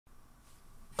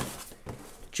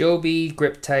Joby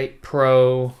GripTight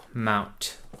Pro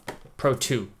mount, Pro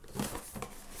 2.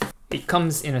 It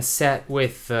comes in a set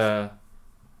with the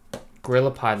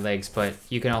GorillaPod legs, but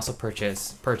you can also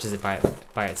purchase it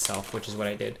by itself, which is what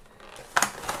I did.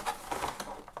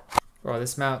 Oh,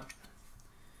 this mount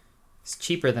is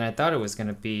cheaper than I thought it was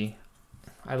gonna be.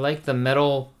 I like the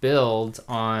metal build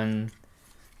on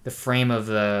the frame of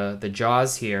the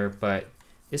jaws here, but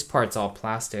this part's all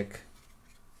plastic.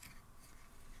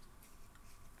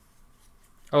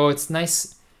 Oh, it's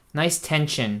nice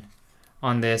tension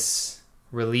on this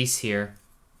release here.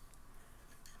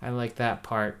 I like that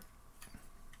part.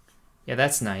 Yeah,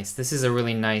 that's nice. This is a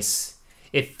really nice,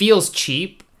 it feels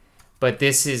cheap, but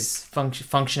this is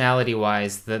functionality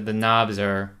wise, the knobs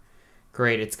are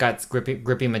great. It's got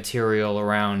grippy material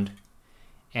around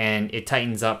and it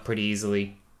tightens up pretty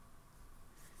easily.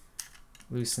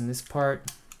 Loosen this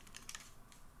part.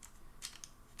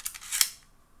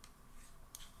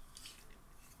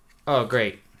 Oh,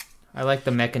 great. I like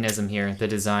the mechanism here, the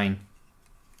design.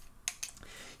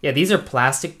 Yeah, these are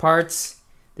plastic parts.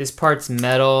 This part's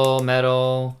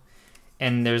metal,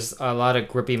 and there's a lot of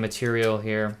grippy material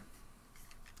here.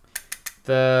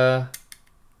 The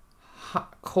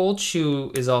cold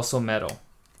shoe is also metal.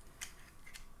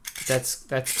 That's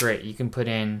great. You can put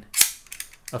in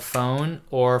a phone,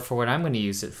 or for what I'm going to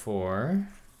use it for,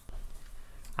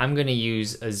 I'm going to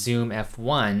use a Zoom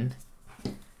F1.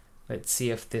 Let's see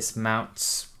if this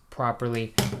mounts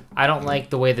properly. I don't like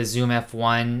the way the Zoom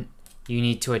F1, you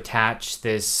need to attach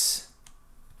this,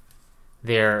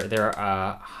 their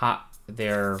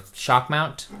shock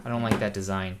mount. I don't like that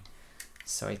design.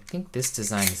 So I think this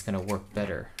design is gonna work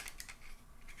better.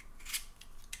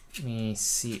 Let me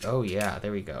see, oh yeah,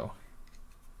 there we go.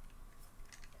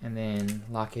 And then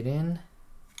lock it in.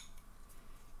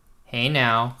 Hey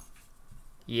now.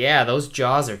 Yeah, those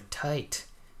jaws are tight.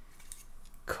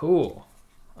 Cool.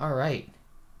 All right.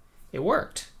 It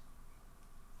worked.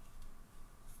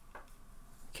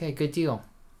 Okay, good deal.